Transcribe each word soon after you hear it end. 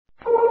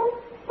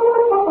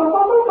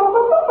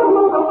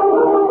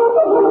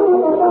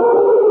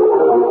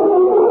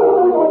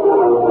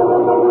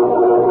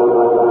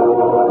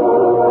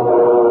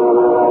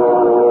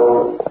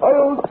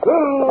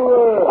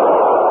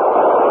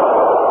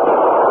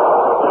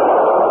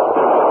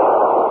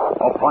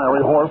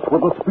fiery horse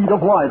with the speed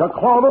of light, a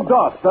cloud of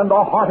dust, and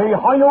a hearty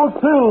hi-yo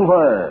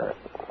silver.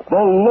 The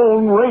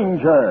Lone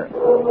Ranger.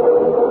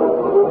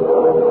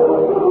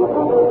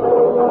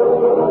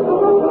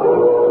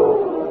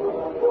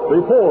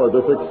 Before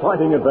this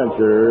exciting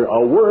adventure,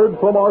 a word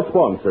from our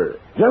sponsor.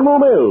 General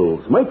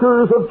Mills,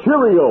 makers of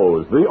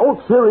Cheerios, the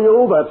oat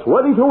cereal that's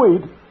ready to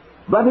eat,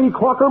 Betty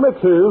Crocker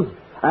Mixes,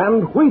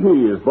 and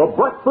Wheaties, the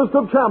breakfast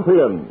of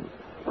champions,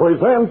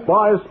 present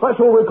by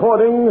special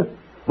recording,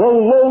 The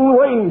Lone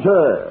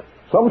Ranger.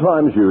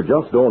 Sometimes you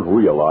just don't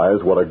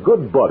realize what a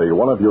good buddy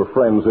one of your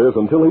friends is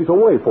until he's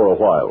away for a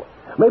while.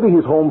 Maybe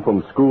he's home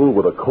from school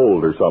with a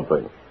cold or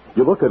something.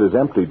 You look at his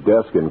empty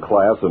desk in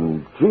class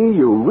and, gee,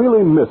 you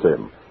really miss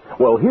him.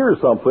 Well, here's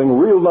something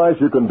real nice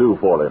you can do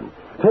for him.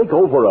 Take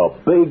over a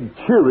big,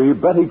 cheery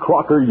Betty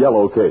Crocker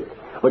yellow cake.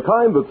 The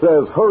kind that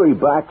says, hurry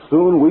back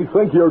soon, we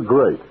think you're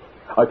great.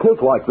 A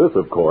cake like this,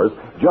 of course,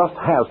 just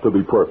has to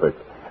be perfect.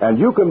 And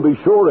you can be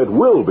sure it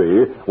will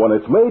be when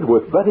it's made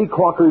with Betty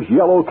Crocker's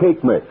yellow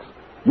cake mix.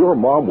 Your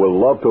mom will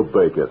love to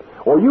bake it.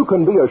 Or you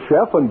can be a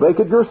chef and bake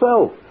it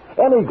yourself.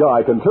 Any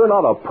guy can turn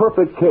out a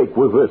perfect cake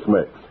with this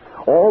mix.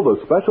 All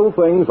the special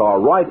things are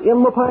right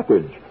in the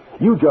package.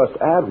 You just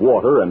add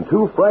water and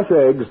 2 fresh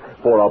eggs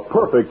for a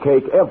perfect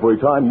cake every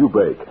time you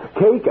bake.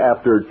 Cake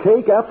after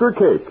cake after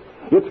cake.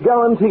 It's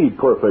guaranteed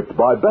perfect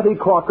by Betty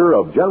Crocker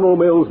of General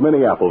Mills,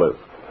 Minneapolis.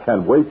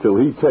 And wait till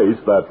he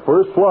tastes that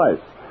first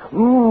slice. A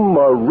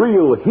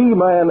real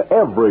He-Man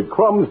every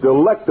crumb's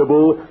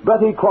delectable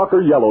Betty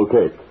Crocker yellow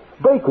cake.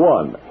 Bake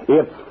one.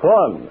 It's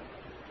fun.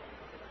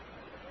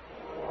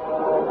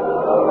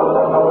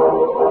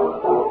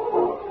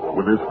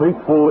 With his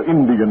faithful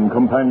Indian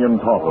companion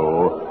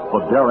Tonto, the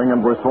daring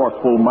and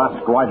resourceful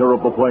masked rider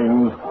of the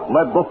plains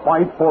led the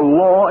fight for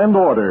law and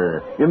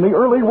order in the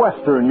early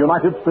western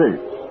United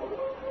States.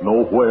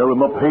 Nowhere in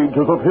the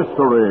pages of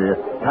history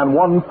can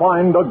one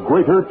find a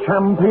greater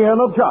champion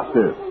of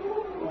justice.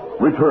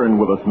 Return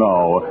with us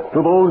now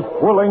to those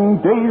thrilling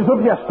days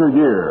of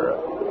yesteryear.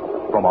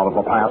 From out of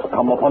the past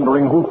come the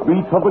thundering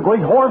hoofbeats of the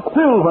great horse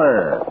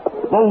Silver.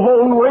 The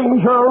Lone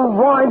Ranger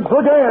rides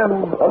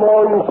again. Come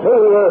on,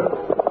 Silver.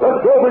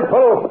 Let's go, big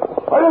fellow.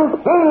 I'm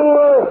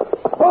Silver.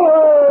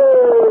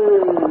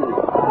 Hooray!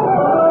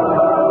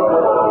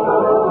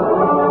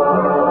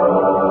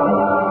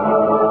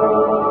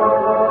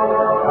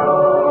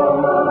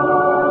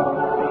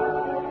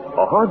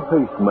 A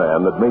hard-faced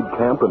man had made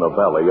camp in a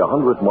valley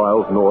 100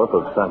 miles north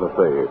of Santa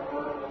Fe.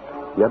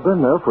 He had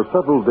been there for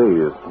several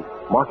days,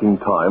 marking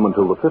time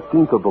until the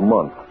 15th of the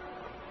month.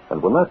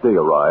 And when that day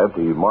arrived,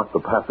 he marked the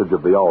passage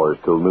of the hours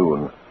till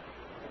noon.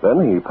 Then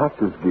he packed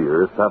his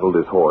gear, saddled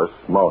his horse,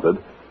 mounted,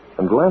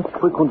 and glanced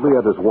frequently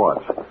at his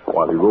watch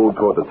while he rode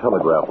toward the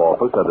telegraph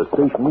office at a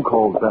station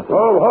called Bethany.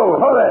 Ho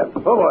there.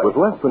 It was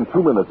less than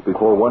 2 minutes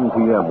before 1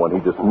 p.m. when he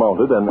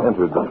dismounted and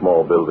entered the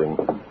small building.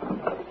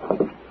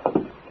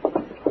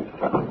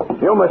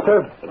 You,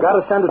 mister, got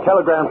to send a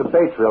telegram to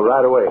Batesville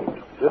right away.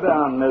 Sit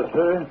down,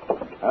 mister.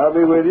 I'll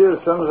be with you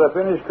as soon as I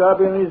finish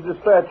copying these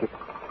dispatches.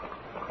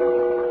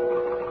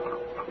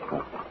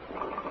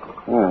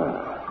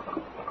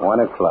 1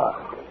 o'clock.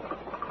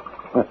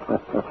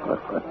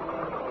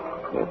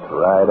 It's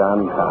right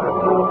on time.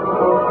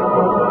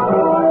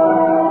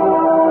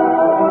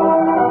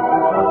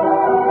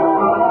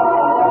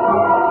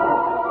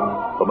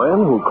 The man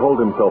who called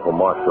himself a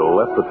marshal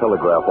left the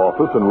telegraph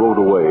office and rode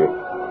away.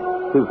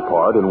 His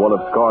part in one of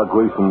Scar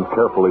Grayson's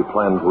carefully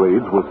planned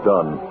raids was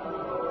done.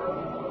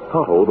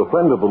 Tonto, the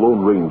friend of the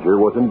Lone Ranger,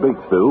 was in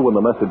Batesville when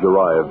the message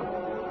arrived.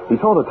 He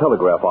saw the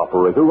telegraph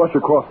operator rush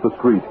across the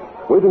street,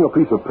 waving a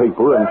piece of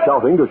paper and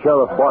shouting to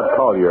Sheriff Bart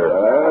Collier.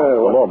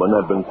 The lawman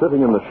had been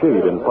sitting in the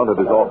shade in front of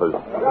his office.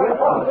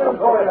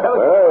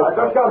 I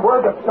just got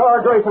word that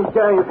Star Grayson's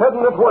gang is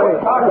heading this way.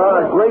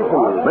 Star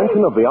Grayson?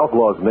 Mention of the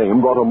outlaw's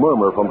name brought a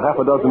murmur from half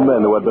a dozen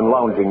men who had been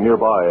lounging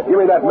nearby. Give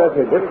me that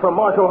message. It's from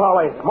Marshal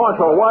Holly.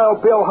 Marshal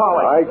Wild Bill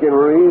Holly. I can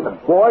read.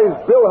 Boys,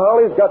 Bill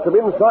Holly's got some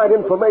inside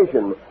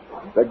information.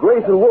 The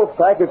Grayson Wolf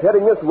Pack is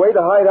heading this way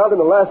to hide out in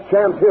the Last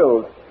Chance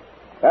Hills.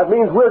 That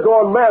means we're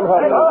going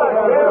manhunting.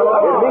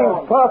 It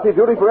means posse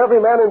duty for every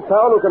man in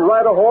town who can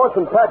ride a horse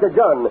and pack a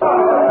gun.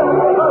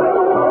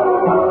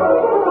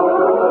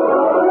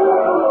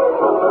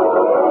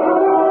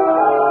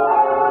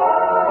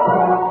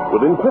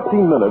 Within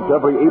 15 minutes,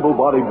 every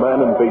able-bodied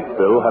man in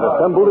Batesville had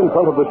assembled in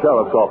front of the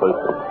sheriff's office,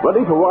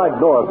 ready to ride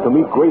north to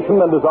meet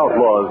Grayson and his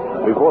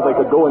outlaws before they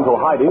could go into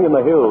hiding in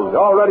the hills.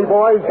 All ready,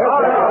 boys? Come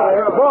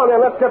on, then,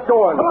 let's get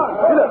going.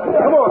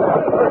 Come on.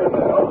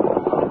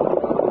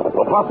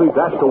 The posse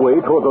dashed away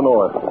toward the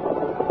north.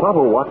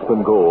 Tonto watched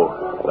them go.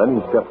 Then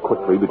he stepped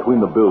quickly between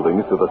the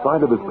buildings to the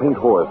side of his paint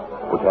horse,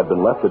 which had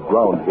been left at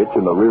ground hitch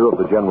in the rear of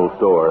the general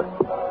store.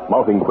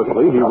 Mounting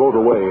quickly, he rode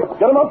away.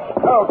 Get him up,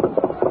 Scout.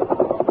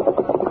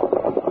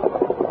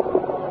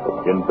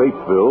 In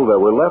Batesville, there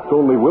were left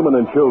only women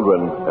and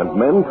children, and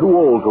men too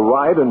old to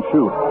ride and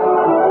shoot.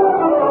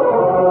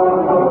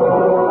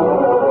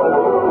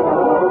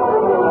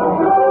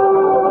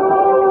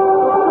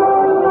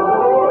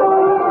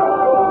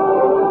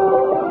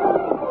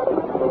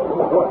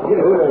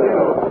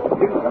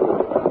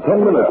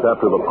 10 minutes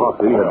after the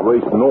posse had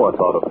raced north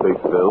out of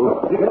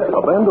Batesville,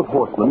 a band of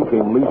horsemen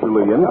came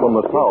leisurely in from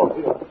the south.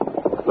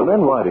 The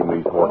men riding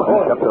these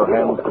horses kept their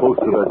hands close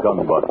to their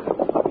gun butts,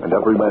 and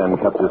every man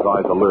kept his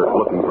eyes alert,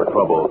 looking for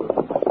trouble.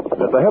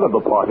 At the head of the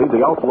party,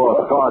 the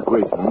outlaw Scar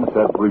Grayson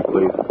said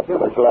briefly,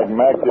 Looks like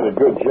Mac did a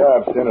good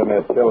job sending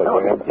that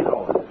telegram.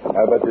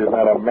 I bet there's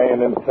not a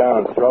man in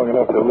town strong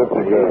enough to lift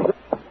a gun.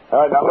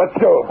 All right, now let's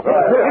go.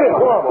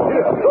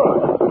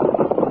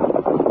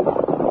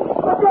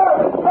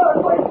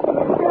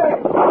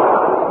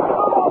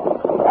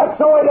 That's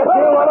the way to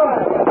deal with them.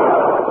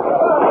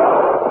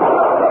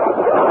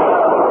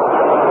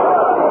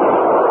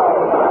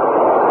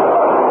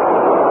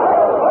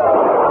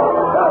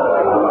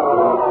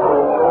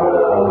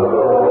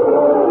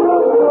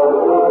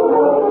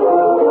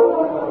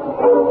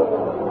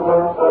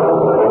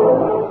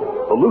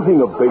 The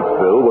looting of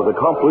Batesville was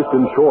accomplished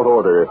in short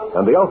order,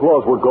 and the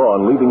outlaws were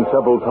gone, leaving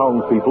several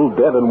townspeople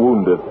dead and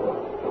wounded.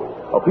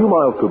 A few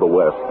miles to the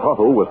west,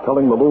 Tonto was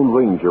telling the Lone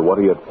Ranger what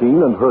he had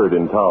seen and heard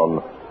in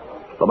town.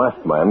 The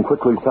masked man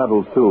quickly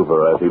saddled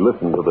Silver as he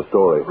listened to the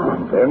story.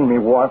 Then me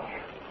watch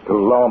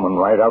till lawmen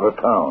ride out of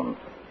town.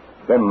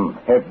 Then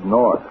head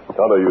north.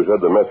 Tonto, you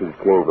said the message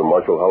came from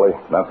Marshal Holly?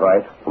 That's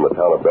right. From the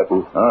town of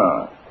Benton?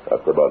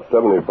 That's about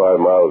 75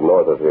 miles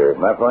north of here.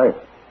 That's right.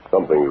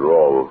 Something's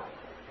wrong.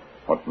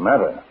 What's the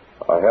matter?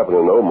 I happen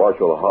to know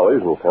Marshal Holly's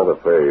in Santa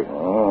Fe.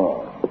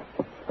 Oh,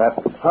 that's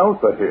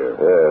south of here.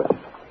 Yes.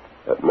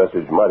 That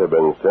message might have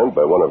been sent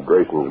by one of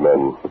Grayson's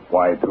men.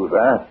 Why do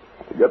that?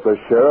 To get the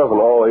sheriff and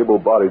all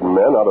able-bodied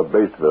men out of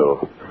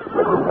Batesville.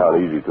 Make the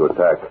town easy to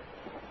attack.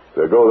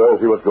 So go there and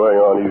see what's going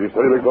on. Easy,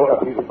 steady, big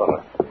fella. Easy,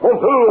 fella. One,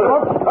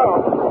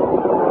 two,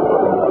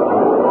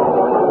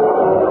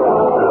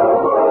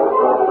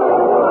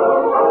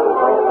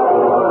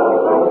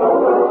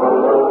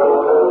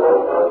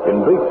 In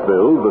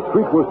Batesville, the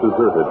street was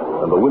deserted,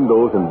 and the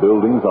windows and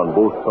buildings on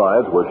both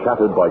sides were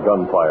shattered by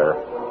gunfire.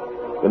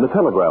 In the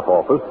telegraph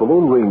office, the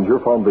Lone Ranger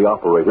found the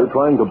operator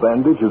trying to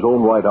bandage his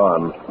own right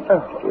arm.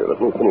 Here, let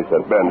me finish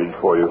that bandage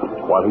for you.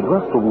 While he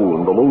dressed the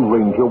wound, the Lone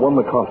Ranger won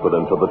the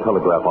confidence of the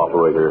telegraph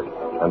operator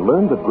and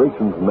learned that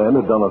Grayson's men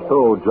had done a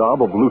thorough job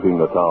of looting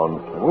the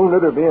town. The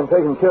wounded are being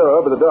taken care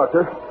of by the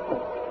doctor.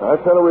 I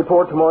sent a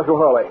report to Marshal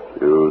Holly.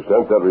 You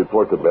sent that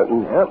report to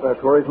Benton? Yep,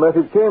 that's where his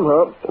message came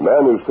from. The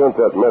man who sent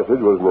that message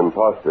was an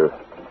imposter.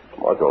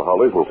 Marshal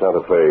Holly's in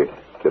Santa Fe.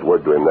 Get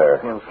word to him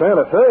there. In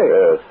Santa Fe?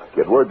 Yes.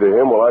 Get word to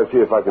him while I see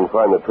if I can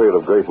find the trail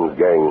of Grayson's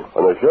gang.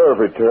 When the sheriff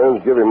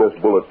returns, give him this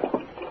bullet.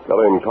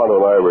 Tell him Tonto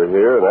and I were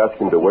here and ask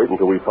him to wait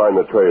until we find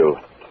the trail.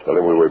 Tell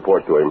him we'll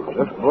report to him.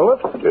 This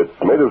bullet? It's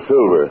made of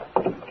silver.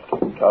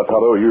 Now,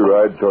 Tonto, you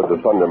ride toward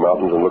the Thunder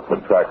Mountains and look for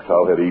tracks.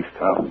 I'll head east.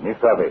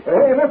 Miss Abby.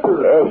 Hey,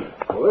 mister. Yes?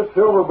 Will this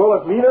silver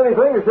bullet mean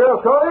anything to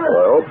Sheriff Collier?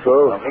 I hope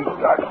so. He's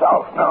got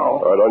south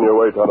now. All right, on your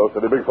way, Tonto.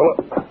 Steady, big fella.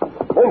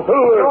 One,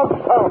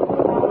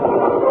 two,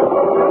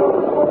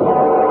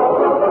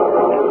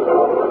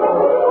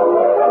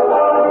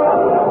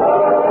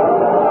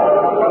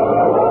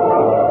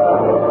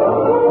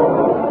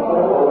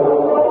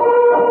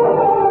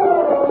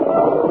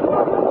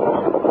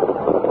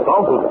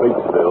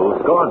 Batesville,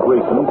 Scar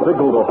Grayson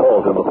signaled a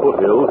halt in the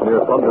foothills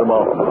near Thunder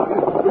Mountain.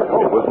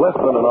 It was less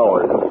than an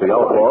hour since the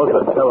outlaws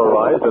had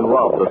terrorized and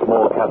robbed a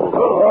small cattle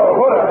town.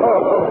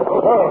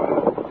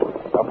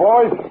 Now,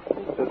 boys,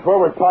 this is where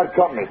we part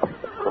company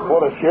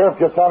before the sheriff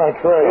gets on our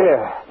trail.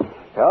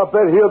 Yeah. I'll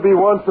bet he'll be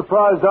one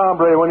surprised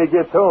hombre when he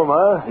gets home,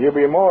 huh? You'll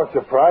be more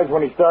surprised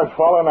when he starts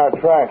following our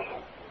tracks.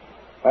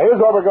 Now, here's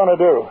what we're going to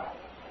do.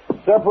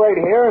 Separate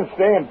here and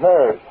stay in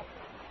pairs.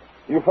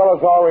 You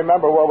fellas all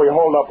remember where we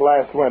holed up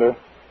last winter.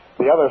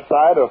 The other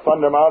side of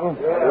Thunder Mountain?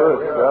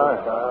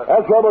 Sure.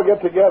 That's where we'll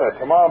get together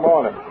tomorrow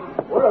morning.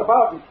 What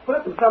about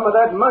splitting some of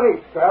that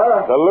money,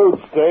 Scar? The loot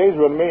stays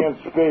with me and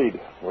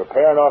Speed. We're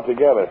pairing off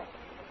together.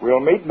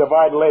 We'll meet and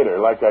divide later,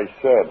 like I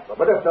said.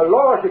 But if the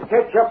law should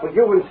catch up with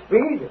you and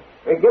Speed,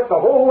 they get the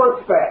whole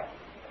works back.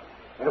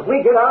 And if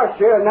we get our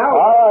share now...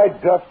 All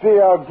right, Dusty,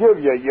 I'll give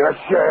you your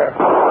share.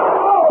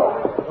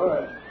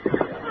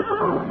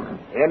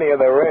 Any of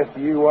the rest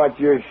of you want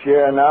your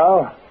share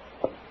now?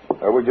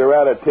 Or would you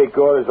rather take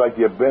orders like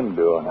you've been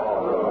doing?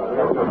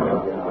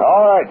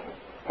 All right.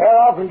 Pair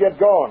off and get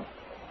going.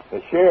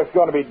 The sheriff's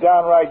going to be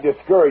downright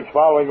discouraged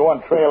following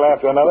one trail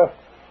after another.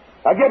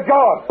 Now get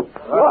going.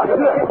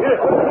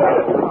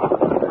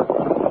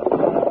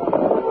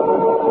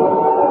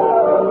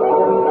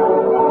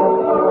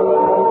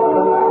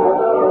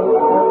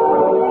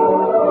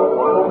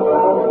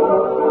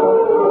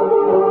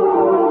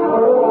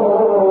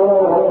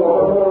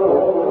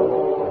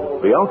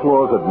 The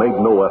outlaws had made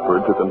no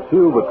effort to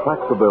conceal the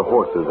tracks of their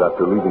horses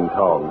after leaving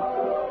town.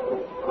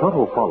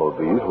 Tonto followed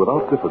these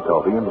without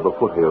difficulty into the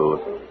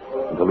foothills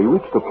until he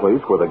reached a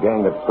place where the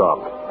gang had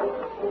stopped.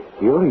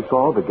 Here he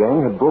saw the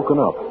gang had broken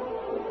up.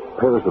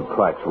 Pairs of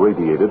tracks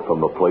radiated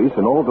from the place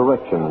in all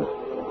directions.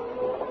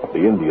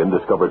 The Indian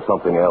discovered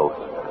something else.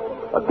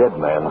 A dead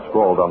man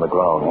sprawled on the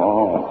ground.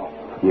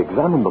 He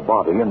examined the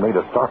body and made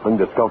a startling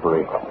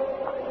discovery.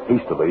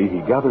 Hastily,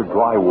 he gathered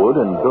dry wood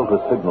and built a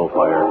signal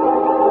fire.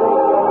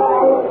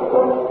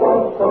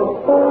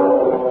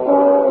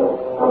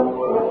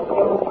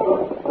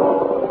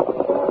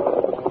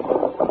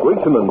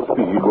 Grayson and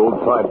Speed rode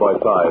side by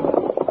side.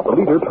 The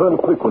leader turned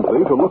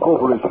frequently to look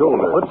over his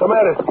shoulder. What's the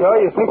matter,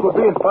 Scar? You think we're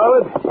being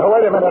followed? Now,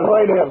 wait a minute.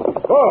 Right in.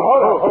 Oh,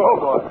 hold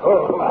on.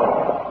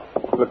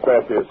 Oh. Look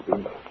back there,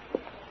 Speed.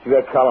 See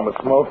that column of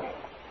smoke?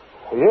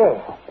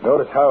 Yeah.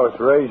 Notice how it's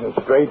raised and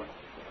straight,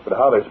 but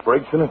how there's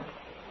breaks in it?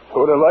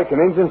 Sort of like an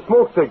engine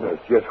smoke signal.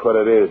 That's just what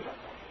it is.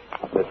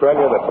 It's right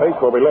near the place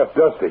where we left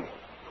Dusty.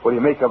 What do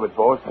you make of it,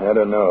 boss? I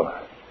don't know.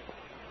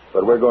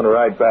 But we're going to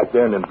ride back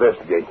there and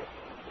investigate.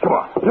 Come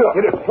on.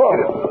 Get it. Get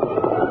it.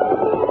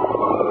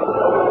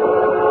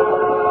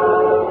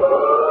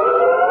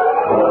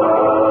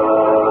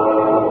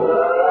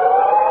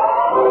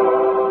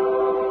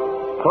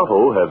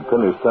 Tonto had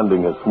finished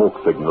sending his smoke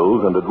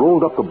signals and had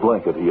rolled up the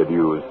blanket he had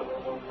used.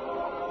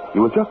 He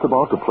was just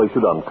about to place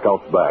it on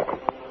Scout's back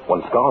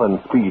when Scar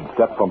and Speed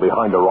stepped from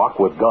behind a rock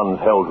with guns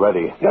held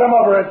ready. Get him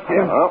up,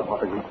 Redskin.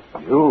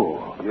 You.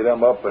 Get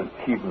him up and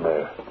keep him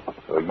there,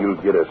 or you'll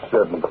get a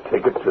sudden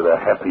ticket to the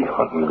happy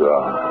hunting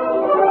ground.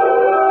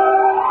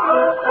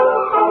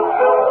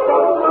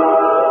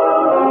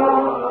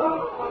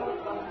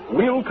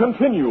 We'll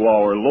continue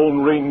our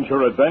Lone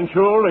Ranger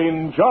adventure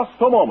in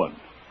just a moment.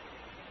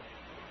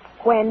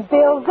 When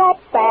Bill's at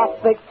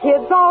bat, the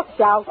kids all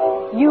shout,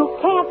 you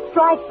can't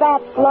strike that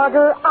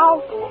slugger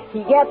out.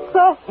 He gets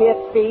a hit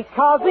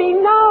because he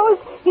knows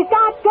he's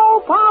got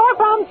go power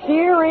from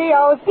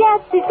Cheerios.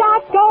 Yes, he's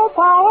got go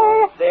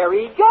power. There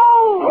he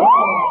goes.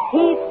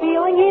 He's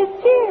feeling his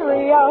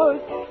Cheerios.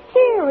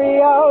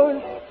 Cheerios.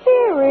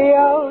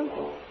 Cheerios.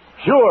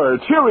 Sure,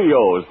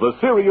 Cheerios, the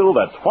cereal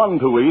that's fun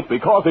to eat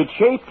because it's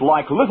shaped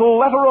like little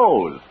letter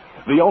O's.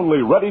 The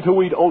only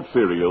ready-to-eat oat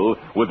cereal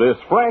with this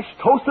fresh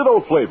toasted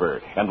oat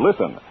flavor. And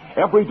listen,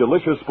 every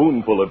delicious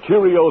spoonful of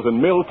Cheerios and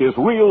milk is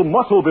real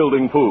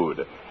muscle-building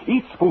food.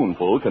 Each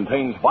spoonful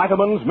contains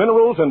vitamins,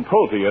 minerals, and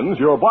proteins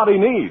your body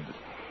needs.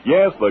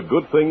 Yes, the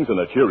good things in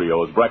a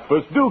Cheerios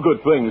breakfast do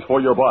good things for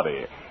your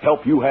body.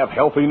 Help you have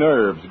healthy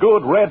nerves,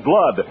 good red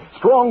blood,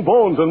 strong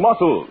bones and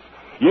muscles.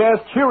 Yes,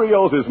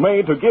 Cheerios is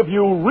made to give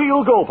you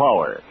real go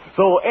power.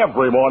 So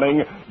every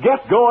morning,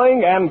 get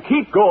going and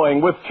keep going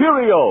with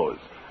Cheerios.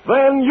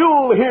 Then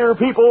you'll hear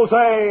people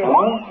say,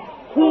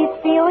 he's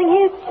feeling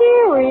his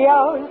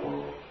Cheerios.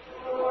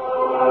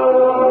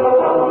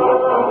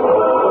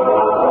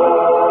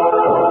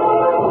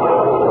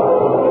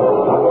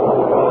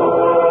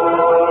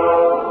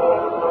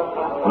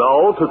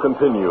 Now to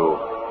continue.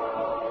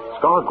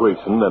 Scar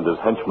Grayson and his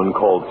henchman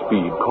called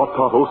Speed caught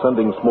Tonto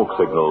sending smoke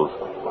signals.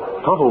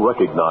 Tonto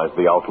recognized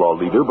the outlaw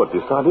leader but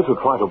decided to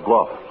try to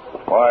bluff.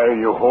 Why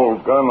you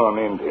hold gun on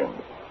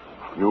Indians?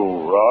 You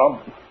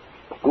rob?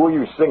 Who are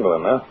you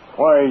signaling, huh?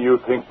 Why you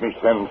think me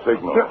send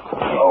signals?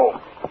 Oh.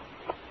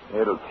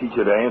 It'll teach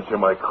you to answer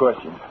my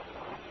questions.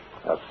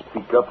 Now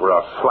speak up or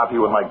I'll slap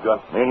you with my gun.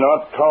 Me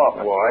not talk.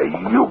 Why,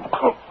 you...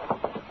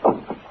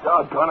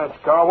 Doggone it,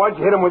 Scar. Why'd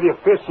you hit him with your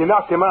fist? You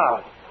knocked him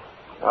out.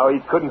 Now he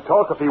couldn't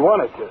talk if he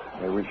wanted to.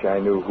 I wish I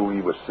knew who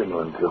he was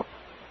signaling to.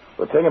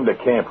 But take him to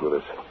camp with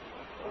us.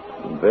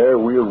 And there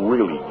we'll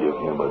really give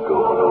him a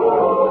go.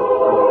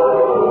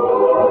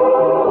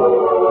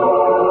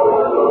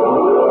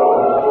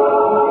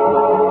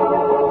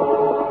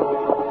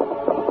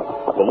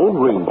 The Lone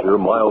Ranger,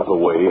 miles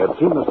away, had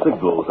seen the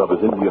signals of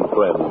his Indian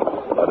friend,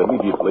 had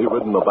immediately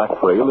ridden the back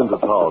trail into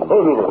town.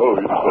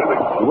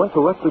 He went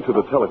directly to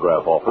the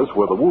telegraph office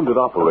where the wounded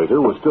operator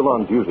was still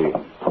on duty.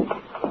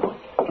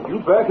 You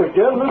back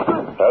again,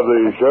 mister? Have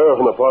the sheriff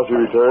and the posse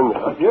returned?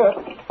 Not yet.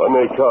 When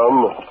they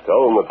come,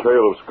 tell them the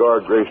trail of Scar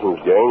Grayson's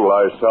gang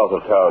lies south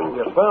of town.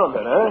 You found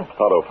it, huh?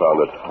 Tonto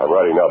found it. I'm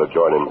riding now to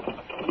join him.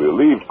 We'll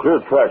leave clear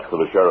tracks for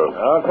the sheriff.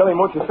 I'll tell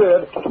him what you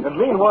said. And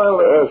meanwhile...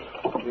 Yes?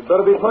 You'd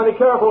better be plenty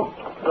careful.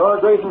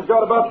 Scar Grayson's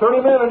got about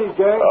 30 men in his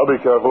gang. I'll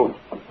be careful.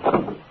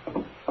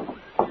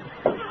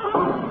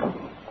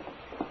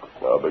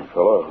 Now, big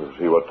fella, we'll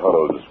see what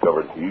Tonto has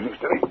discovered. Easy,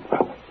 steady.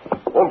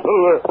 One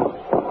fellow there.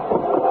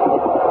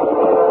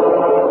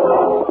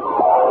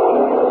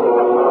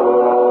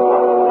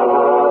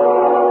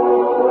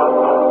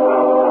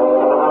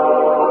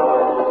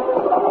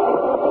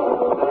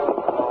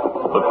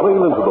 The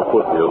trail into the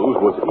foothills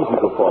was easy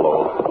to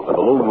follow, and the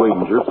Lone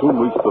Ranger soon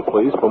reached the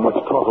place from which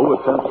Tonto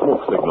had sent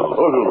smoke signals.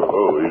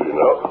 Easy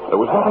now.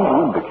 There was nothing to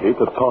indicate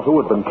that Tonto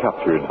had been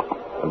captured,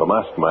 and the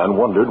masked man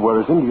wondered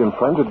where his Indian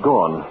friend had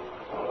gone.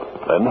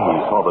 Then he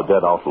saw the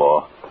dead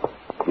outlaw.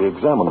 He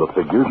examined the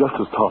figure just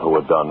as Tonto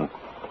had done,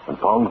 and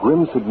found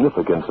grim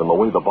significance in the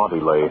way the body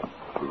lay.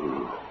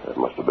 That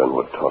must have been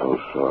what Tonto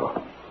saw.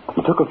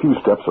 He took a few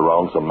steps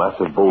around some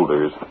massive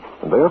boulders,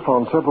 and there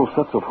found several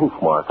sets of hoof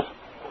marks.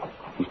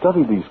 He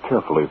studied these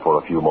carefully for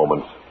a few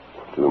moments.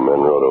 2 men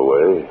rode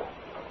away,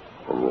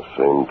 and the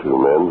same 2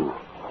 men,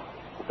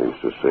 at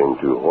least the same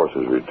 2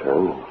 horses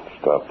returned,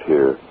 stopped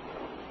here,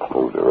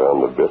 moved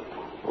around a bit,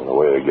 and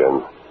away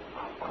again.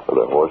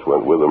 The horse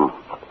went with them.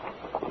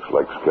 Looks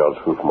like Scout's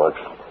hoof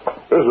marks.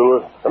 Here's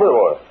Silver. Come here,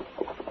 boy.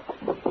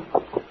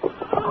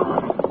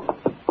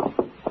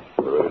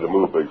 You're ready to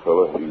move, big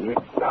fella. Easy.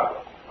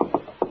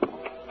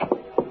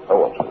 I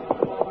want you.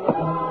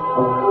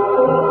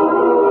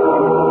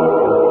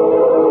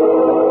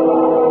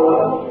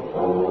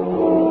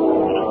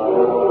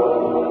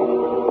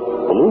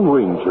 The Lone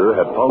Ranger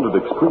had found it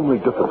extremely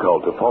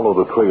difficult to follow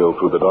the trail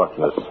through the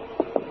darkness.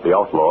 The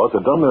outlaws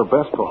had done their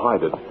best to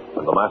hide it,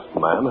 and the masked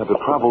man had to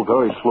travel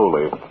very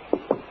slowly.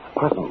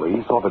 Presently,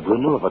 he saw the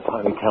glimmer of a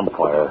tiny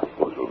campfire.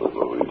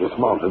 He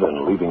dismounted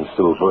and, leaving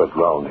Silver at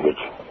ground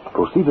hitch,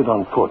 proceeded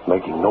on foot,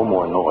 making no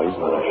more noise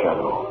than a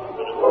shadow.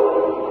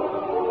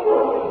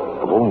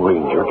 The Lone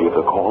Ranger gave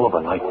the call of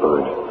a night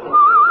bird,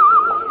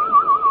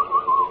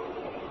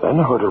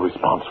 then heard a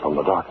response from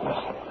the darkness.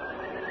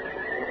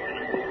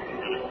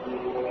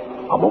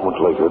 A moment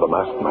later, the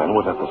masked man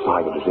was at the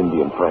side of his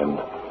Indian friend.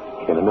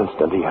 In an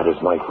instant, he had his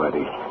knife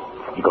ready.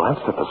 He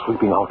glanced at the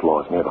sleeping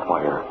outlaws near the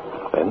fire,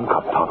 then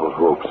cut Tonto's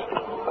ropes.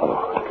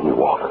 Can you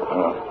walk?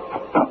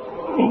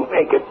 Me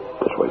make it.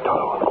 This way,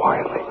 Tonto,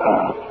 quietly.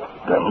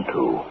 Them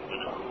two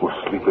will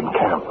sleep in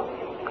camp.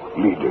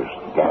 Leaders,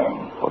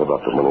 gang. What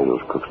about the money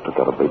those crooks took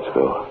out of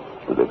Batesville?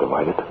 Did they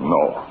divide it?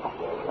 No.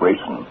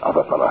 Grayson,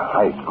 other fella,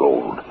 hide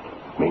gold.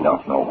 Me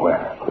not know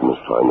where. We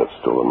must find that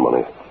stolen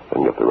money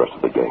and get the rest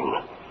of the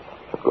gang.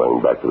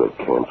 Going back to that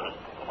camp.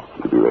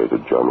 You be ready to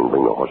join me and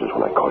bring the horses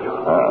when I call you.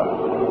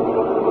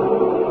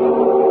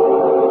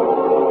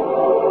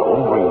 The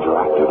Lone Ranger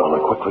acted on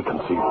a quickly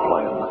conceived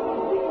plan.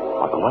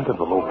 By the light of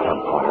the low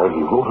campfire,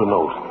 he wrote a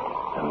note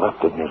and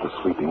left it near the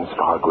sleeping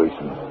Scar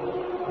Grayson.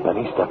 Then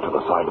he stepped to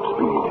the side of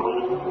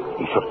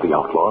Speed. He shook the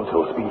outlaw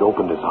until Speed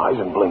opened his eyes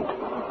and blinked.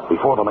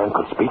 Before the man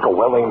could speak, a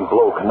well-aimed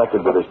blow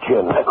connected with his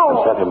chin and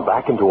sent him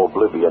back into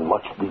oblivion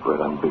much deeper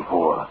than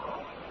before.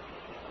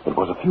 It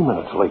was a few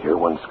minutes later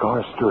when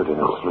Scar stirred in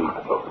his sleep,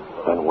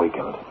 then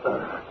wakened.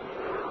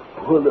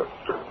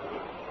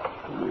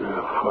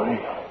 Yeah, funny.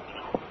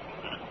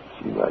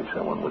 Seemed like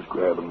someone was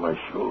grabbing my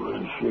shoulder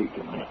and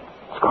shaking me.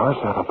 Scar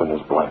sat up in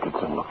his blankets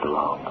and looked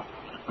around.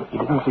 He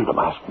didn't see the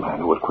masked man,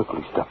 who had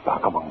quickly stepped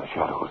back among the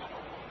shadows.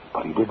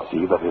 But he did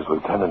see that his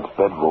lieutenant's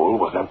bedroll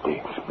was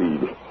empty.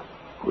 Speed.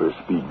 Where's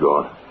Speed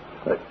gone?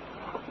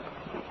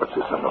 What's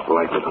this on the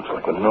blanket? Looks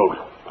like a note.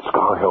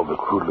 Scar held the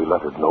crudely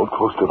lettered note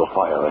close to the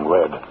fire and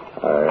read,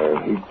 I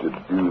hate to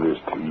do this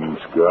to you,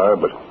 Scar,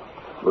 but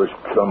first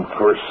come,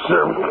 first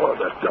served. Oh,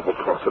 that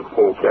double-crossing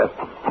polecat.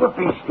 But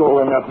he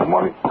stolen that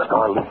money.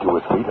 Scar leaped to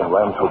his feet and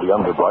ran through the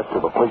underbrush to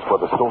the place where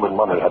the stolen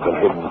money had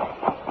been hidden.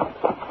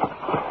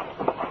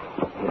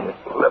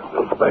 Left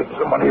those bags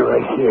of money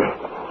right here.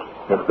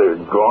 If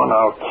they're gone,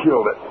 I'll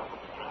kill it.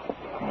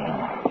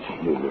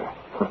 Here.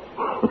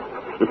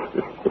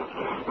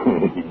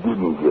 He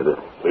didn't get it.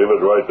 Leave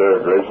it right there,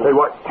 Grayson. Hey,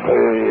 what?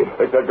 Hey.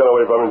 Take that gun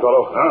away from him,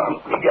 Tonto.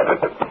 Get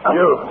it.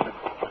 You.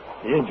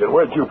 Injun,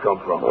 where'd you come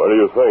from? What do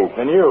you think?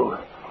 And you?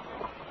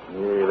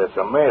 Yeah, that's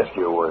a mask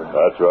you're wearing.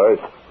 That's right.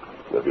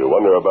 If you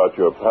wonder about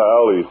your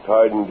pal, he's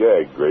tied and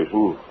gagged,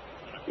 Grayson.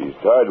 He's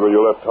tied where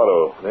you left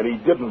Tonto. Then he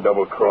didn't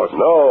double-cross.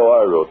 No,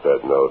 I wrote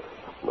that note.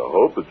 In the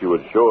hope that you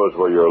would show us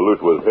where your loot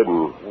was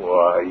hidden.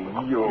 Why,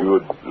 You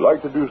would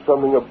like to do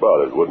something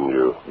about it, wouldn't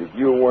you? If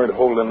you weren't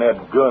holding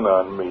that gun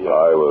on me,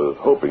 I was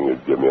hoping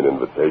you'd give me an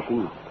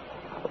invitation.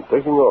 I'm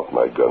taking off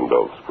my gun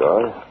belt,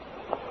 Scar.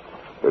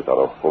 Here,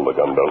 Tonto, hold the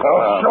gun belt.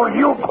 I'll show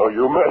you. Oh,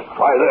 you missed.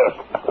 Try this.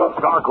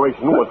 Scar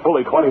Grayson was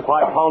fully 25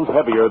 pounds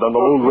heavier than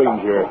the Lone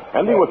Ranger,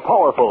 and he was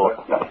powerful.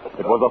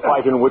 It was a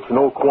fight in which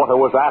no quarter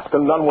was asked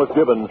and none was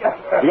given.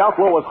 The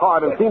outlaw was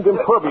hard and seemed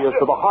impervious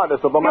to the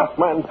hardest of the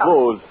masked man's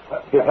blows.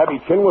 His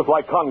heavy chin was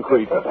like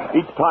concrete.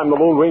 Each time the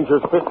Lone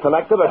Ranger's fist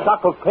connected, a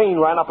shock of pain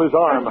ran up his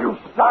arm. You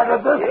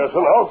started this? Yes,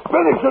 and I'll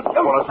finish it.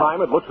 For a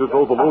time, it looked as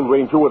though the Lone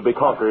Ranger would be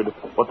conquered,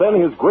 but then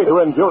his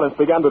greater endurance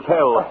began to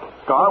tell.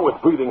 Scar was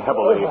breathing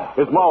heavily.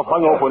 His mouth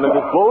hung open, and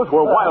his blows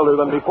were wilder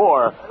than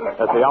before.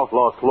 As the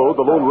outlaw slowed,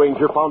 the Lone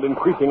Ranger found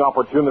increasing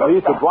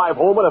opportunities to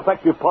drive home an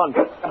effective punch.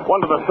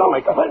 One to the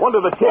stomach, one to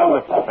the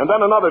chin, and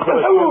then another to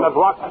the chin that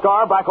rocked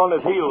Scar back on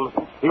his heels.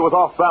 He was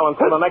off balance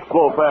when the next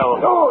blow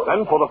fell.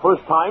 Then, for the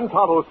first time,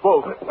 Tonto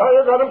spoke. Now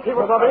you got him. Keep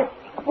us on him.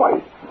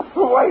 Wait.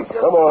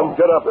 Come on,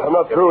 get up. I'm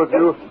not through with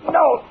you.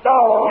 No.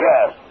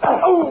 Yes.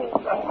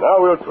 Now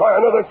we'll try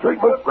another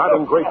treatment.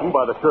 Grabbing Grayson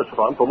by the shirt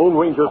front, the Lone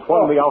Ranger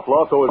swung the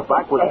outlaw so his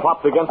back was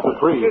propped against the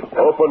tree.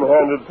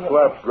 Open-handed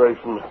slaps,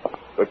 Grayson.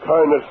 The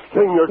kind that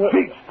sting your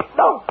cheeks.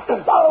 No.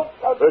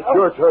 It's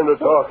your turn to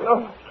talk.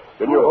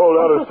 Can you hold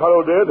out as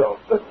Tonto did?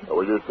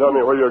 Or will you tell me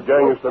where your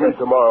gang is to meet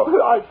tomorrow?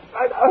 I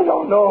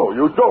don't know. Oh,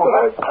 you don't?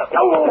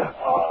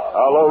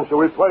 How long shall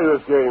we play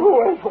this game?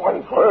 Wait.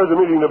 Where's the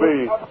meeting to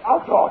be?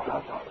 I'll talk.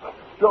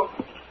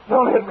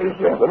 Don't hit me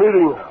again. The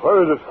meeting?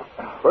 Where is it?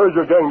 Where's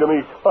your gang to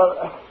meet?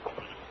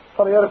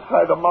 On the other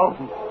side of the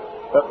mountain.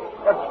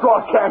 At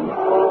Straw Canyon.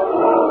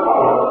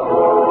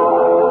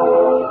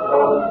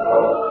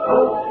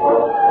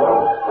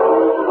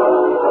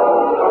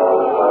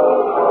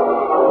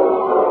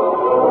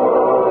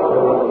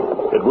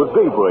 It would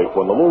daybreak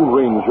when the Lone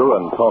Ranger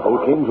and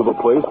Tonto came to the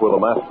place where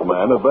the masked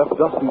man had left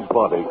Dusty's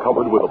body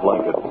covered with a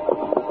blanket.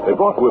 They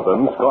brought with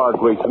them Scar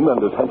Grayson and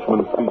his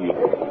henchman Speed,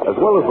 as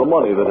well as the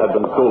money that had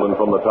been stolen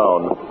from the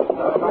town.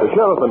 The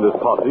sheriff and his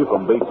posse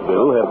from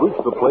Batesville had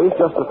reached the place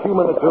just a few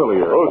minutes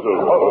earlier.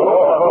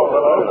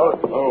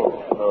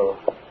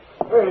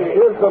 Hey,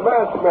 here's the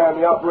masked man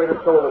the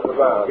operator told us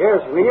about. Yes,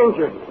 the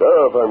injured.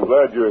 Sheriff, I'm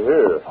glad you're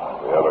here.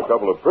 We have a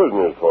couple of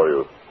prisoners for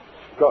you.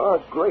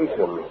 Scar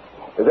Grayson.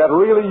 Is that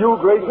really you,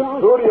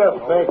 Grayson? Who do you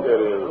think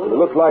it is? It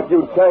looks like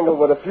you tangled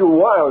with a few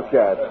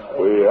wildcats.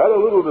 We had a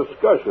little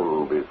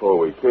discussion before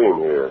we came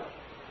here.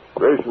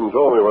 Grayson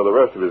told me where the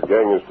rest of his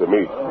gang is to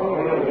meet.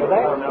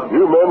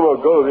 You men will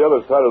go to the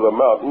other side of the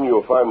mountain.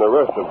 You'll find the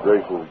rest of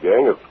Grayson's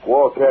gang at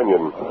Squaw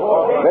Canyon.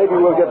 Maybe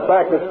we'll get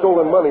back the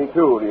stolen money,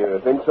 too. Do you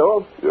think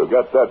so? You'll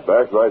get that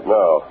back right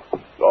now.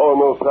 All in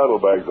those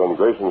saddlebags on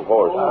Grayson's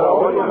horse.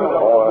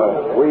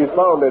 We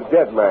found a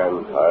dead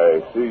man.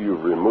 I see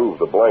you've removed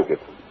the blanket.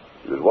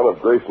 It was one of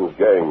Grayson's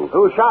gang.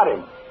 Who shot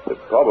him? It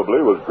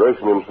probably was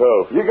Grayson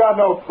himself. You got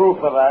no proof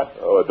of that.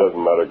 Oh, it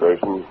doesn't matter,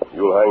 Grayson.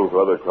 You'll hang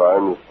for other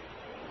crimes.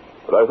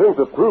 But I think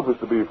the proof is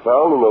to be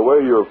found in the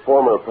way your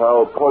former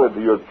pal pointed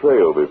to your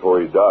trail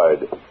before he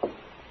died.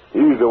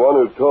 He's the one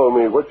who told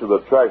me which of the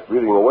tracks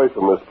leading away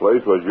from this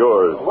place was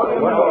yours.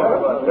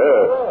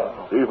 Yes.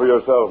 See for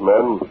yourself,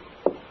 men.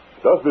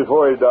 Just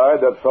before he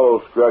died, that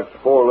fellow scratched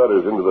 4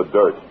 letters into the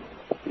dirt.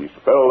 He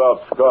spelled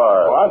out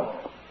Scar.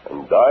 What?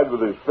 And died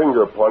with his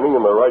finger pointing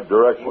in the right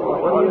direction.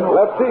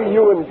 Let's see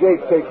you and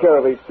Jake take care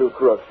of these 2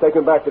 crooks. Take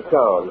them back to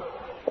town.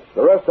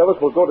 The rest of us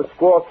will go to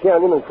Squaw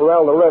Canyon and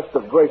corral the rest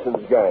of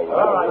Grayson's gang.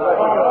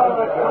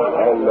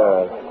 And,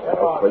 as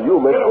for you,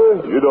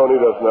 mister... You don't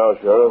need us now,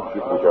 Sheriff.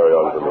 You can carry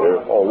on from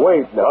here. Oh,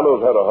 wait now.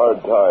 Tonto's had a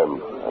hard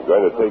time. I'm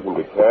going to take him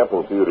to camp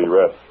and see that he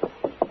rests.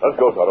 Let's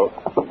go, Tonto.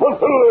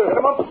 Get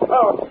him up the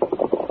tower.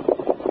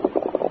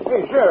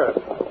 Hey, Sheriff,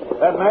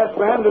 that masked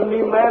man didn't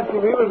even ask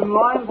if he was in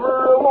line for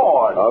a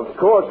reward. Of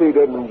course he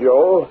didn't,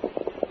 Joe.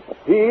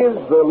 He's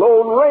the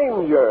Lone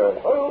Ranger.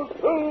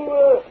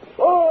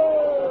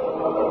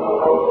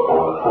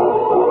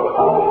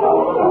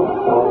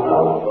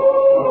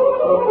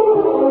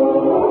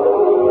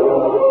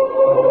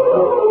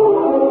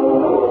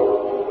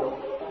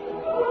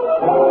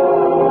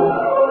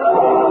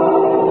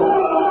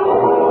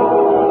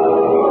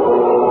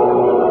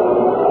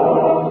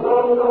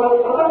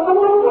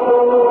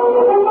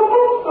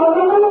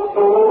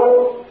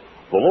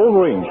 The Lone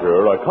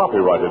Ranger, a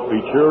copyrighted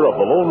feature of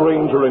the Lone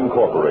Ranger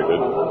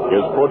Incorporated,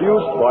 is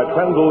produced by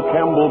Trendle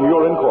Campbell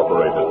Muir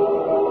Incorporated.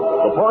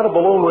 The part of the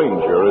Lone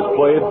Ranger is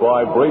played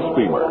by Brace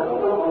Beamer.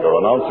 Your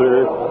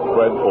announcer,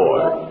 Fred Foy.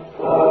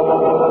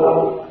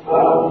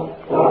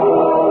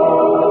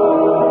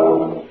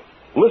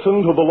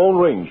 Listen to The Lone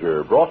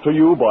Ranger, brought to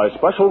you by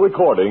special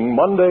recording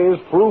Mondays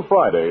through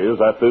Fridays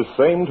at this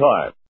same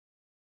time.